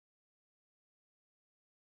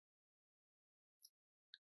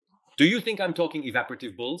Do you think I'm talking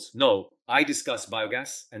evaporative bulls? No, I discuss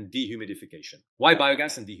biogas and dehumidification. Why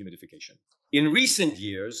biogas and dehumidification? In recent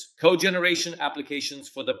years, cogeneration applications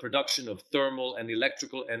for the production of thermal and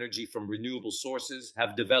electrical energy from renewable sources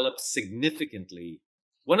have developed significantly.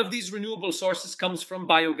 One of these renewable sources comes from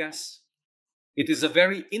biogas. It is a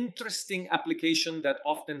very interesting application that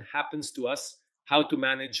often happens to us how to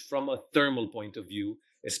manage from a thermal point of view,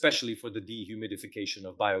 especially for the dehumidification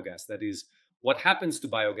of biogas. That is, what happens to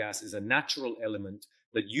biogas is a natural element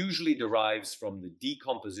that usually derives from the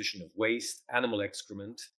decomposition of waste, animal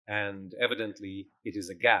excrement, and evidently it is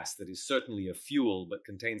a gas that is certainly a fuel but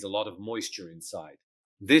contains a lot of moisture inside.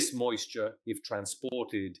 This moisture, if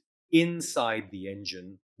transported inside the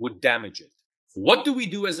engine, would damage it. What do we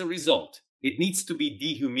do as a result? It needs to be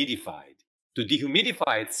dehumidified. To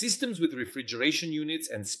dehumidify it, systems with refrigeration units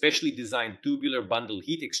and specially designed tubular bundle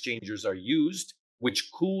heat exchangers are used,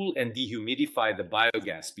 which cool and dehumidify the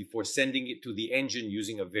biogas before sending it to the engine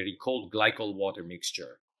using a very cold glycol water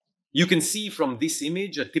mixture. You can see from this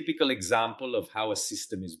image a typical example of how a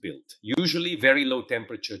system is built. Usually very low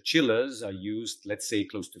temperature chillers are used, let's say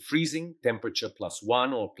close to freezing, temperature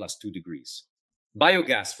 +1 or +2 degrees.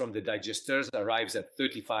 Biogas from the digesters arrives at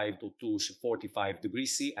 35 to 45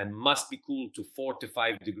 degrees C and must be cooled to 4 to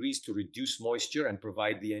 5 degrees to reduce moisture and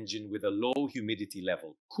provide the engine with a low humidity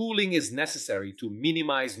level. Cooling is necessary to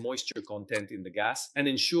minimize moisture content in the gas and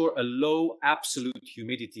ensure a low absolute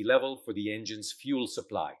humidity level for the engine's fuel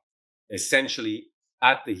supply. Essentially,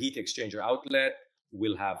 at the heat exchanger outlet,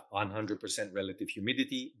 we'll have 100% relative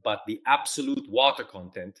humidity, but the absolute water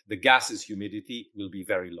content, the gas's humidity, will be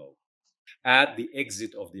very low. At the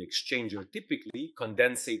exit of the exchanger, typically,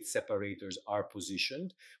 condensate separators are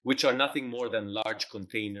positioned, which are nothing more than large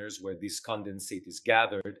containers where this condensate is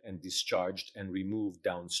gathered and discharged and removed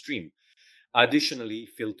downstream. Additionally,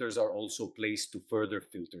 filters are also placed to further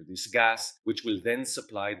filter this gas, which will then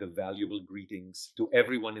supply the valuable greetings to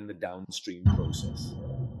everyone in the downstream process.